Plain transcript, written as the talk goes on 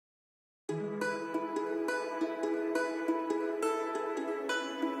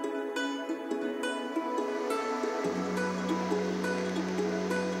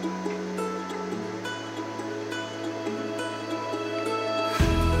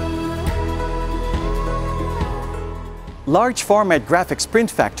Large format graphics print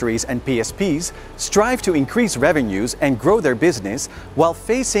factories and PSPs strive to increase revenues and grow their business while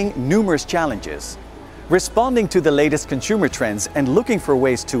facing numerous challenges. Responding to the latest consumer trends and looking for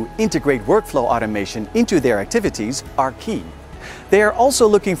ways to integrate workflow automation into their activities are key. They are also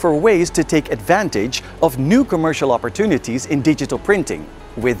looking for ways to take advantage of new commercial opportunities in digital printing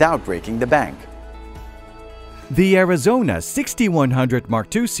without breaking the bank. The Arizona 6100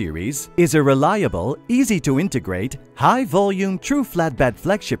 Mark II series is a reliable, easy-to-integrate, high-volume true flatbed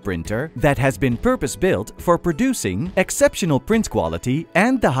flagship printer that has been purpose-built for producing exceptional print quality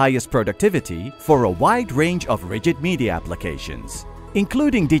and the highest productivity for a wide range of rigid media applications,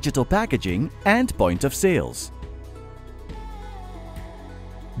 including digital packaging and point of sales.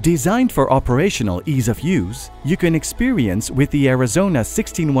 Designed for operational ease of use, you can experience with the Arizona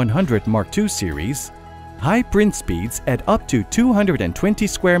 16100 Mark II series high print speeds at up to 220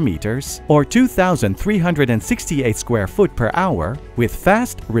 square meters or 2,368 square foot per hour with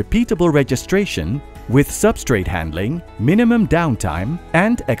fast, repeatable registration with substrate handling, minimum downtime,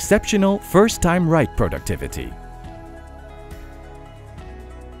 and exceptional first-time write productivity.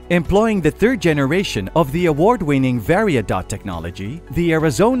 Employing the third generation of the award-winning VariaDot technology, the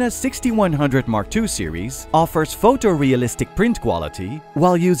Arizona 6100 Mark II series offers photorealistic print quality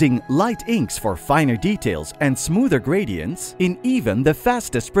while using light inks for finer details and smoother gradients in even the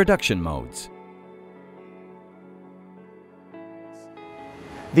fastest production modes.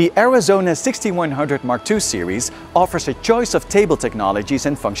 The Arizona 6100 Mark II series offers a choice of table technologies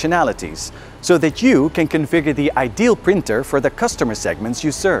and functionalities so that you can configure the ideal printer for the customer segments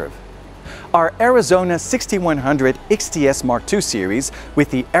you serve. Our Arizona 6100 XTS Mark II series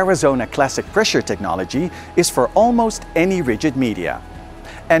with the Arizona Classic Pressure technology is for almost any rigid media.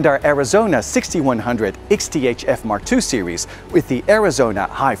 And our Arizona 6100 XTHF Mark II series with the Arizona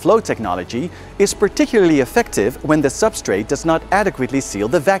High Flow technology is particularly effective when the substrate does not adequately seal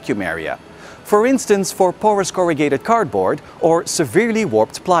the vacuum area, for instance for porous corrugated cardboard or severely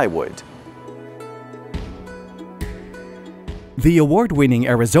warped plywood. The award-winning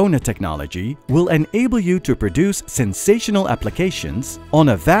Arizona technology will enable you to produce sensational applications on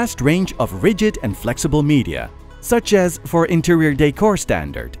a vast range of rigid and flexible media, such as for interior decor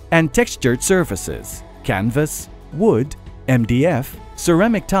standard and textured surfaces, canvas, wood, MDF,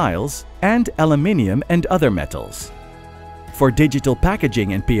 ceramic tiles, and aluminium and other metals. For digital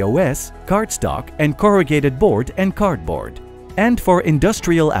packaging and POS, cardstock and corrugated board and cardboard. And for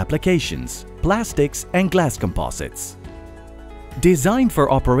industrial applications, plastics and glass composites. Designed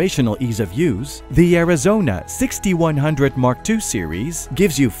for operational ease of use, the Arizona 6100 Mark II series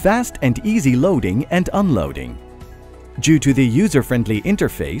gives you fast and easy loading and unloading. Due to the user-friendly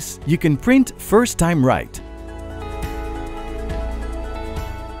interface, you can print first-time write.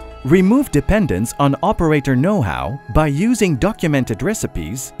 Remove dependence on operator know-how by using documented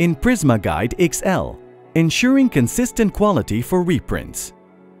recipes in Prisma Guide XL, ensuring consistent quality for reprints.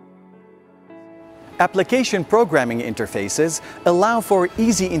 Application programming interfaces allow for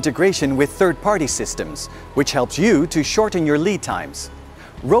easy integration with third-party systems, which helps you to shorten your lead times.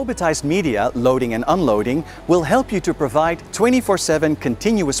 Robotized media loading and unloading will help you to provide 24/7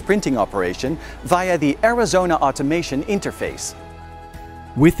 continuous printing operation via the Arizona Automation interface.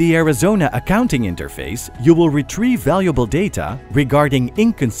 With the Arizona Accounting interface, you will retrieve valuable data regarding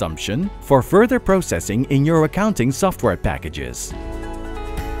ink consumption for further processing in your accounting software packages.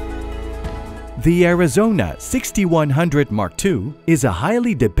 The Arizona 6100 Mark II is a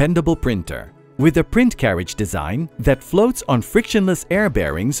highly dependable printer with a print carriage design that floats on frictionless air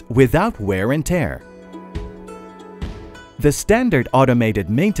bearings without wear and tear. The standard automated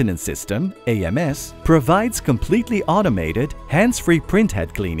maintenance system, AMS, provides completely automated, hands-free print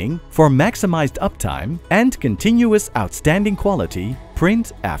head cleaning for maximized uptime and continuous outstanding quality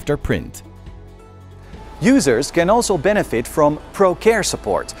print after print. Users can also benefit from ProCare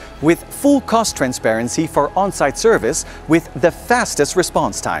support with full cost transparency for on-site service with the fastest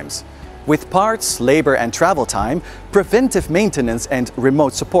response times. With parts, labor and travel time, preventive maintenance and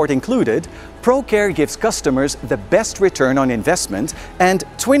remote support included, ProCare gives customers the best return on investment and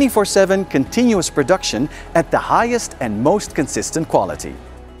 24/7 continuous production at the highest and most consistent quality.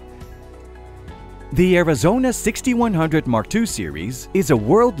 The Arizona 6100 Mark II series is a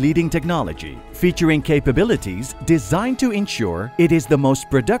world-leading technology featuring capabilities designed to ensure it is the most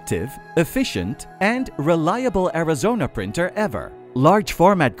productive, efficient, and reliable Arizona printer ever. Large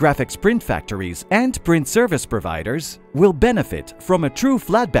format graphics print factories and print service providers will benefit from a true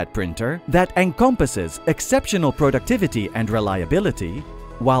flatbed printer that encompasses exceptional productivity and reliability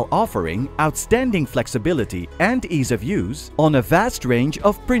while offering outstanding flexibility and ease of use on a vast range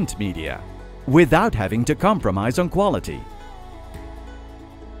of print media. without having to compromise on quality.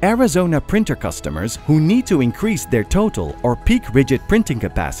 Arizona printer customers who need to increase their total or peak rigid printing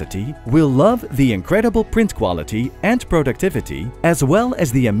capacity will love the incredible print quality and productivity, as well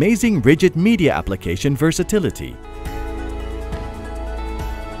as the amazing rigid media application versatility.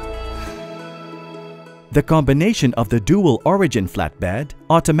 The combination of the dual origin flatbed,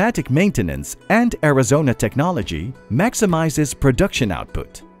 automatic maintenance, and Arizona technology maximizes production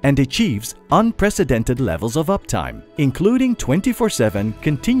output and achieves unprecedented levels of uptime, including 24/7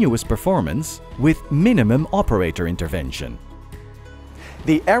 continuous performance with minimum operator intervention.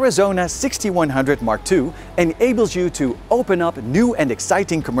 The Arizona 6100 Mark II enables you to open up new and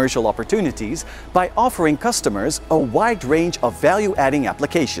exciting commercial opportunities by offering customers a wide range of value-adding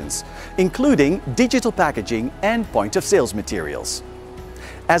applications, including digital packaging and point-of-sales materials.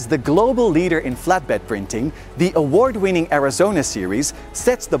 As the global leader in flatbed printing, the award-winning Arizona series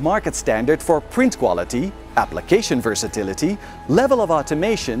sets the market standard for print quality, application versatility, level of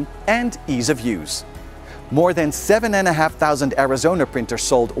automation, and ease of use. More than 7,500 Arizona printers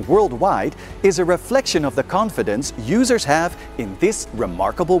sold worldwide is a reflection of the confidence users have in this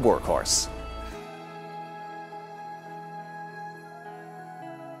remarkable workhorse.